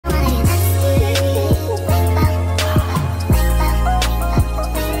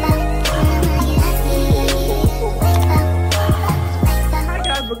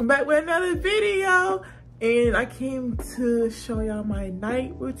and I came to show y'all my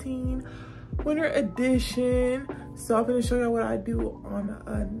night routine, winter edition. So I'm gonna show y'all what I do on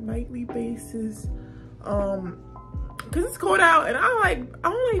a nightly basis, because it's cold out and I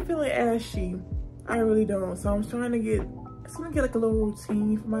don't like feeling ashy. I really don't. So I'm trying to get like a little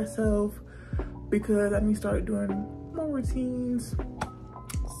routine for myself, because I need to start doing more routines.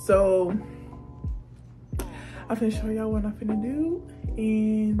 So I'm gonna show y'all what I'm finna do,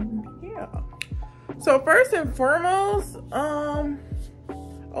 and yeah. So first and foremost,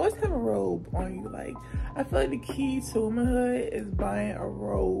 always have a robe on you. Like, I feel like the key to womanhood is buying a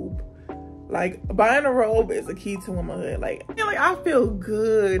robe. Like, buying a robe is the key to womanhood. Like I feel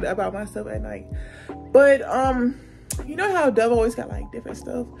good about myself at night. But you know how Dove always got like different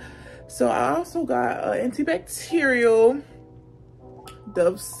stuff. So I also got antibacterial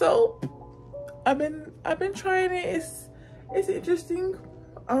Dove soap. I've been trying it. It's interesting.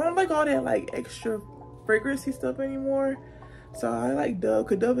 I don't like all that like extra fragrancy stuff anymore. So I like Dove,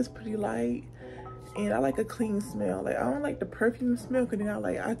 because Dove is pretty light, and I like a clean smell. Like, I don't like the perfume smell, because then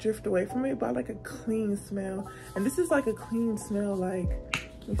I drift away from it, but I like a clean smell. And this is like a clean smell. Like,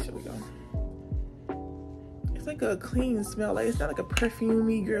 let me show y'all. It's like a clean smell. Like, it's not like a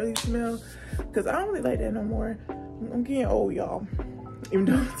perfumey girly smell, because I don't really like that no more. I'm getting old, y'all, even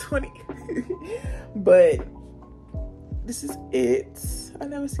though I'm 20. But this is it. I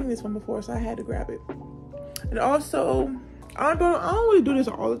never seen this one before, so I had to grab it. And also, I don't really do this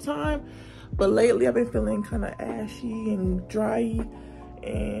all the time, but lately I've been feeling kind of ashy and dry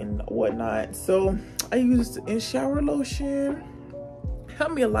and whatnot. So I use in-shower lotion.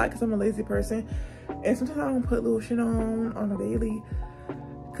 Helped me a lot because I'm a lazy person, and sometimes I don't put lotion on a daily,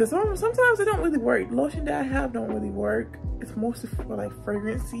 because sometimes it don't really work. Lotion that I have don't really work. It's mostly for like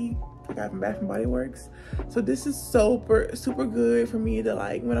fragrancy. I got from Bath and Body Works. So this is super good for me to,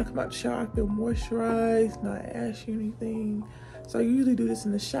 like, when I come out the shower, I feel moisturized, not ashy or anything. So I usually do this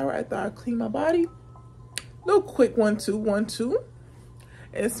in the shower after I clean my body. Little quick 1-2.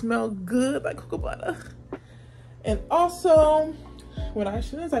 And it smells good like cocoa butter. And also, as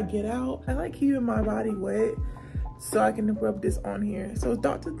soon as I get out, I like keeping my body wet so I can rub this on here. So it's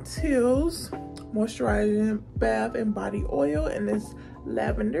Dr. Teal's moisturizing bath and body oil, and it's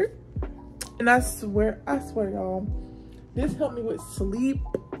lavender. And I swear y'all, this helped me with sleep.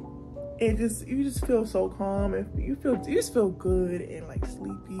 And you just feel so calm, and you just feel good and like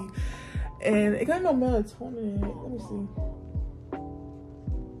sleepy. And it got no melatonin in it. Let me see.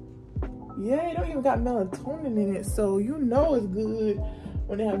 Yeah, it don't even got melatonin in it. So you know it's good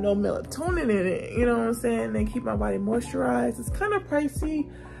when they have no melatonin in it. You know what I'm saying? They keep my body moisturized. It's kind of pricey.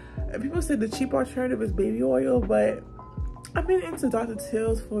 And people say the cheap alternative is baby oil, but I've been into Dr.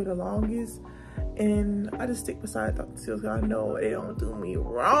 Teal's for the longest, and I just stick beside Dr. Teal's because I know they don't do me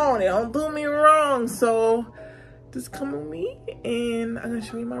wrong. They don't do me wrong. So just come with me, and I'm gonna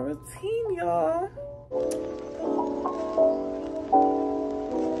show you my routine, y'all.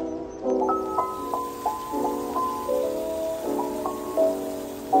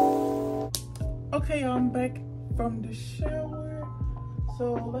 Okay, y'all, I'm back from the shower.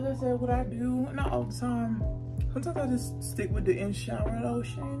 So like I said, what I do, not all the time. Sometimes I just stick with the in-shower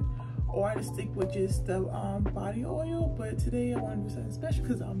lotion, or I just stick with just the body oil. But today I want to do something special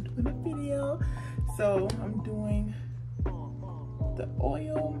because I'm doing a video. So I'm doing the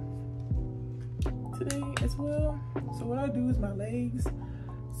oil today as well. So what I do is my legs.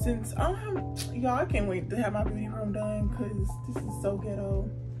 Since I don't have, y'all, I can't wait to have my beauty room done because this is so ghetto.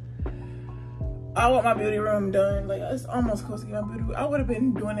 I want my beauty room done. Like, it's almost close to get my beauty room. I would have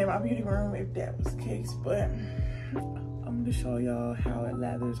been doing it in my beauty room if that was the case, but I'm gonna show y'all how it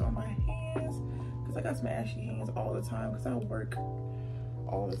lathers on my hands, because I got some ashy hands all the time because I work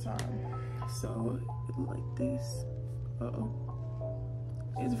all the time. So it look like this.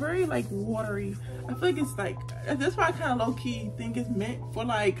 It's very like watery. I feel like it's like, that's why I kind of low-key think it's meant for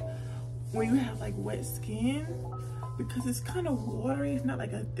like when you have like wet skin, because it's kind of watery. It's not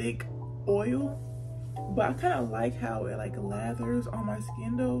like a thick oil, but I kind of like how it like lathers on my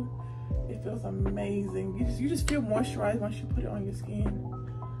skin though. It feels amazing. You just feel moisturized once you put it on your skin.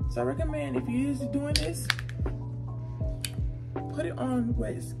 So I recommend, if you're just doing this, put it on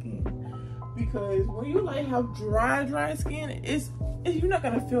wet skin, because when you like have dry skin, you're not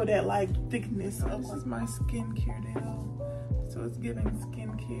gonna feel that like thickness. So this is my skincare day though. So it's giving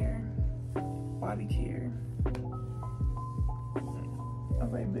skincare, body care. I'm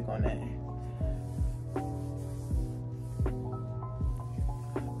very big on that.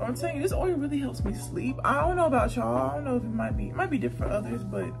 I'm telling you, this oil really helps me sleep. I don't know about y'all. I don't know if it might be different for others,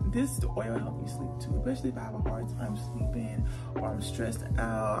 but this oil helps me sleep too, especially if I have a hard time sleeping or I'm stressed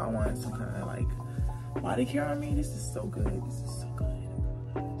out. I want some kind of like body care on me. This is so good. This is so good.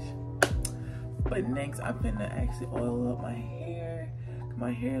 But next, I'm gonna actually oil up my hair.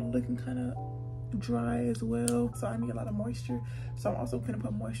 My hair looking kind of dry as well, so I need a lot of moisture. So I'm also gonna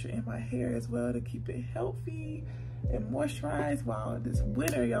put moisture in my hair as well to keep it healthy and moisturized. Wow, this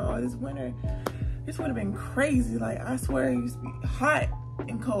winter, y'all, this winter would have been crazy. Like, I swear it used to be hot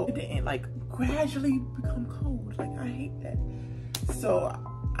and cold. It didn't like gradually become cold. Like, I hate that. So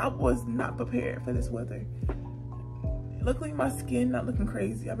I was not prepared for this weather. Luckily, my skin not looking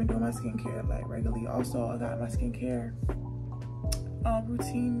crazy. I've been doing my skincare like regularly. Also, I got my skincare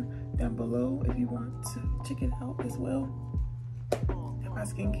routine down below if you want to check it out as well. And my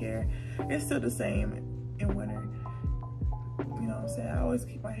skincare, it's still the same in winter. You know what I'm saying? I always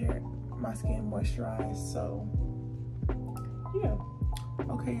keep my skin moisturized. So yeah.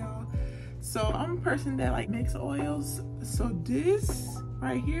 Okay, y'all. So I'm a person that like mix oils. So this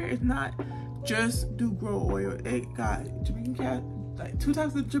right here is not just do grow oil. It got like 2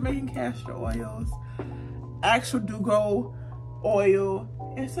 types of Jamaican castor oils, actual do grow oil,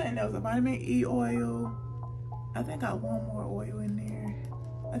 and something else, a vitamin E oil. I think I got one more oil in there.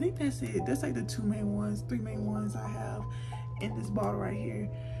 I think that's it. That's like the 3 main ones I have in this bottle right here.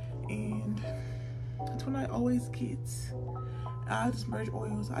 And that's what I always get. I just merge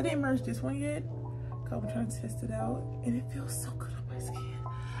oils. I didn't merge this one yet because I'm trying to test it out, and it feels so good on my skin.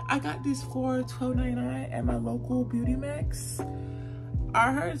 I got this for $12.99 at my local Beauty Max.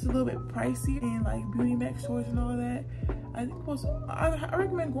 I heard it's a little bit pricey in like Beauty Max stores and all that. I think I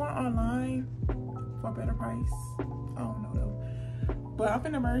recommend going online for a better price. I don't know though. But I'm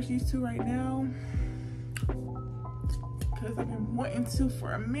gonna merge these two right now because I've been wanting to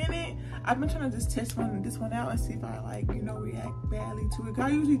for a minute. I've been trying to just test this one out and see if I like, you know, react badly to it. I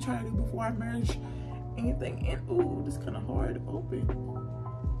usually try to do before I merge anything. And ooh, this kind of hard to open.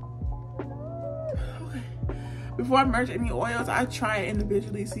 Okay. Before I merge any oils, I try it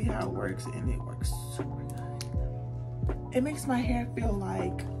individually, see how it works, and it works super good. It makes my hair feel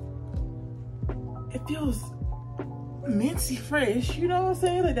like, it feels minty fresh, you know what I'm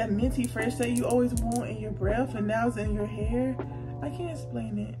saying? Like that minty fresh that you always want in your breath, and now it's in your hair. I can't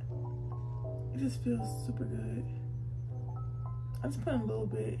explain it. It just feels super good. I just put a little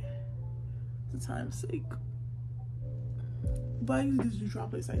bit for time's sake. But I usually just do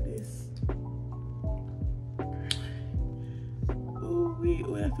droplets like this. Ooh,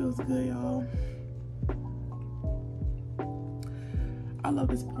 that feels good, y'all. I love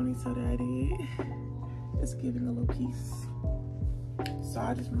this ponytail that I did. It's giving a little piece. So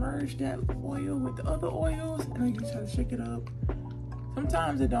I just merged that oil with the other oils, and I just try to shake it up.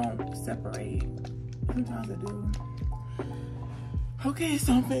 Sometimes it don't separate. Sometimes it do. Okay,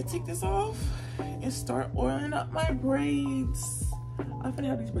 so I'm gonna take this off and start oiling up my braids. I'm gonna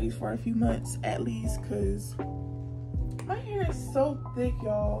have these braids for a few months at least, cause my hair is so thick,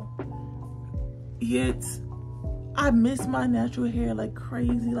 y'all. Yet I miss my natural hair like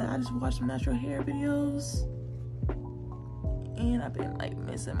crazy. Like, I just watched some natural hair videos, and I've been like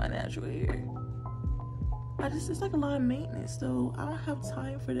missing my natural hair. It's like a lot of maintenance though. I don't have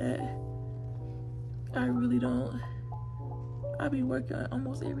time for that. I really don't. I be working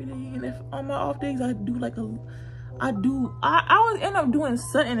almost every day, and if on my off days I do like I always end up doing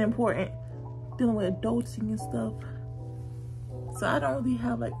something important, dealing with adulting and stuff. So I don't really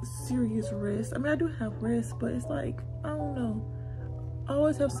have like serious rest. I mean, I do have rest, but it's like, I don't know. I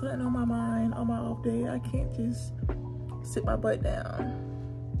always have something on my mind on my off day. I can't just sit my butt down.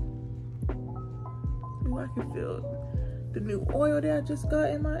 Ooh, I can feel the new oil that I just got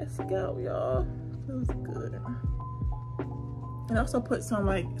in my scalp, y'all. Feels good. And I also put some,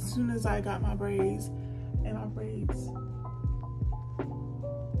 like, as soon as I got my braids, and my braids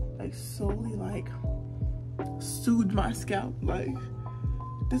like slowly like soothed my scalp. Like,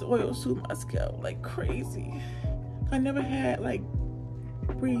 this oil soothed my scalp like crazy. I never had like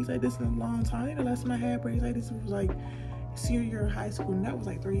braids like this in a long time. I think the last time I had braids like this was like senior year of high school, and that was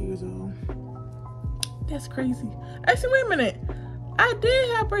like 3 years old. That's crazy. Actually, wait a minute. I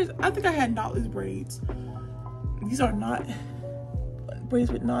did have braids. I think I had knotless braids. These are not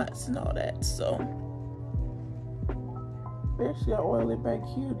braids with knots and all that. So actually, I oil it back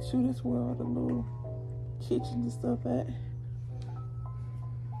here too. This where all the little kitchens and stuff at.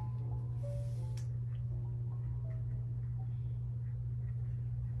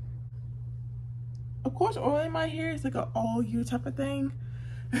 Of course, oiling my hair is like an all year type of thing.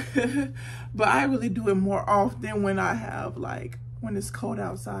 But I really do it more often when I have like, when it's cold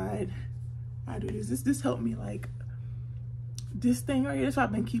outside. I do this. This helped me like, this thing right here, that's why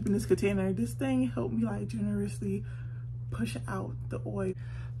I've been keeping this container. This thing helped me like generously push out the oil.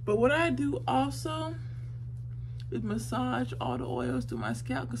 But what I do also is massage all the oils through my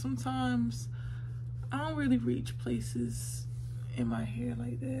scalp, because sometimes I don't really reach places in my hair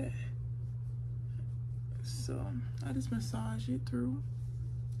like that. So I just massage it through.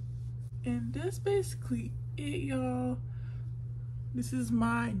 And that's basically it, y'all. This is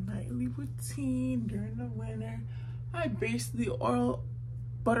my nightly routine during the winter. I basically oil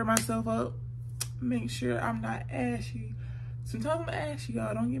butter myself up, make sure I'm not ashy. Sometimes I'm ashy,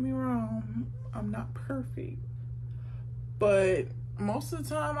 y'all, don't get me wrong. I'm not perfect. But most of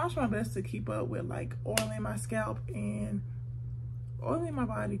the time, I try my best to keep up with like oiling my scalp and oiling my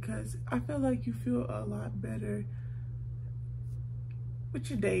body, because I feel like you feel a lot better with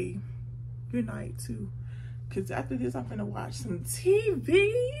your day, your night too. Because after this, I'm gonna watch some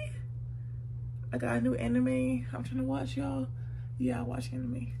TV. I got a new anime I'm trying to watch, y'all. Yeah, I watch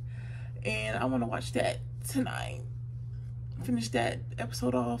anime. And I want to watch that tonight. Finish that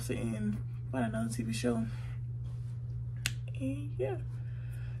episode off and find another TV show. And yeah.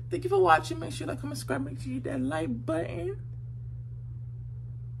 Thank you for watching. Make sure you like, comment, subscribe. Make sure you hit that like button.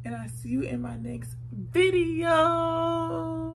 And I'll see you in my next video.